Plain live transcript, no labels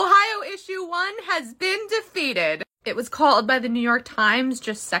has been defeated. It was called by the New York Times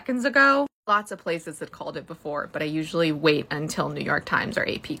just seconds ago. Lots of places had called it before, but I usually wait until New York Times or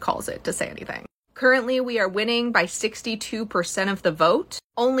AP calls it to say anything. Currently, we are winning by 62% of the vote.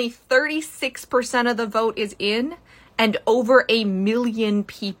 Only 36% of the vote is in, and over 1 million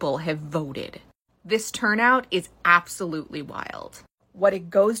people have voted. This turnout is absolutely wild. What it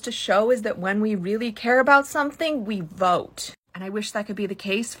goes to show is that when we really care about something, we vote. And I wish that could be the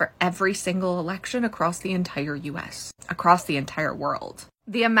case for every single election across the entire US, across the entire world.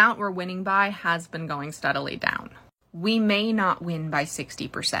 The amount we're winning by has been going steadily down. We may not win by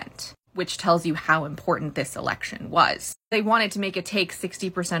 60%, which tells you how important this election was. They wanted to make it take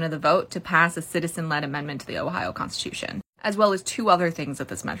 60% of the vote to pass a citizen-led amendment to the Ohio Constitution, as well as 2 other things that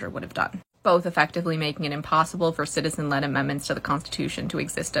this measure would have done, both effectively making it impossible for citizen-led amendments to the Constitution to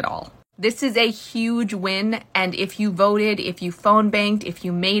exist at all. This is a huge win, and if you voted, if you phone banked, if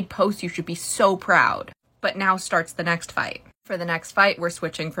you made posts, you should be so proud. But now starts the next fight. For the next fight, we're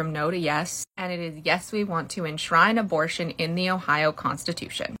switching from no to yes, and it is yes, we want to enshrine abortion in the Ohio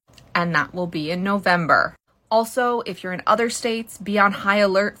Constitution. And that will be in November. Also, if you're in other states, be on high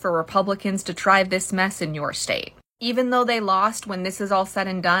alert for Republicans to try this mess in your state. Even though they lost, when this is all said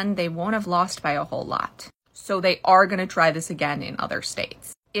and done, they won't have lost by a whole lot. So they are going to try this again in other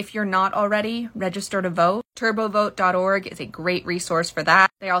states. If you're not already, register to vote. Turbovote.org is a great resource for that.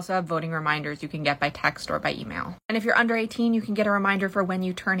 They also have voting reminders you can get by text or by email. And if you're under 18, you can get a reminder for when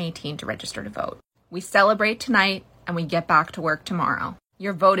you turn 18 to register to vote. We celebrate tonight, and we get back to work tomorrow.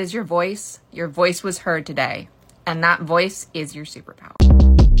 Your vote is your voice. Your voice was heard today. And that voice is your superpower.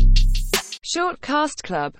 Shortcast Club.